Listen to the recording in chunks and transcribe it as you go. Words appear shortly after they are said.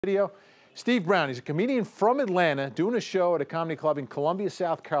Video. Steve Brown, he's a comedian from Atlanta doing a show at a comedy club in Columbia,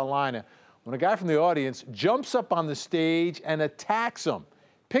 South Carolina, when a guy from the audience jumps up on the stage and attacks him,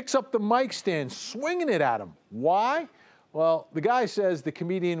 picks up the mic stand, swinging it at him. Why? Well, the guy says the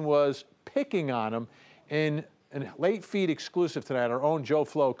comedian was picking on him. In a late feed exclusive tonight, our own Joe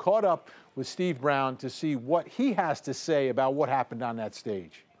Flo caught up with Steve Brown to see what he has to say about what happened on that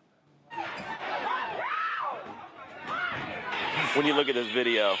stage. When you look at this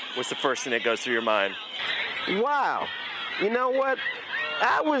video, what's the first thing that goes through your mind? Wow. You know what?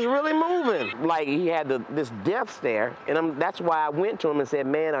 I was really moving. Like, he had this death stare, and that's why I went to him and said,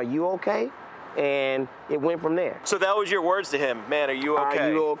 "Man, are you okay?" And it went from there. So that was your words to him, "Man, are you okay?"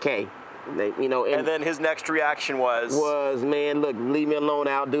 Are you okay? You know, and then his next reaction was, "Man, look, leave me alone.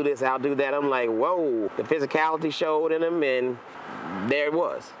 I'll do this, I'll do that." I'm like, whoa. The physicality showed in him, and there it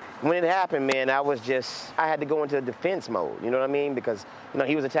was. When it happened, man, I had to go into defense mode, you know what I mean? Because, you know,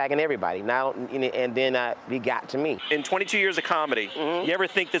 he was attacking everybody, and then he got to me. In 22 years of comedy, you ever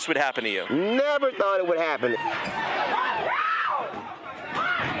think this would happen to you? Never thought it would happen.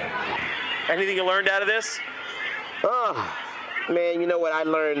 Anything you learned out of this? Oh, man, you know what? I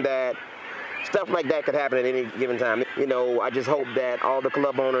learned that stuff like that could happen at any given time. You know, I just hope that all the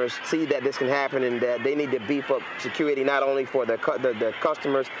club owners see that this can happen and that they need to beef up security not only for the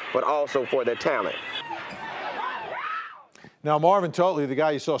customers, but also for their talent. Now, Marvin Totley, the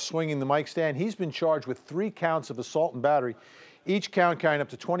guy you saw swinging the mic stand, he's been charged with 3 counts of assault and battery, each count carrying up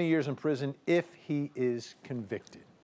to 20 years in prison if he is convicted.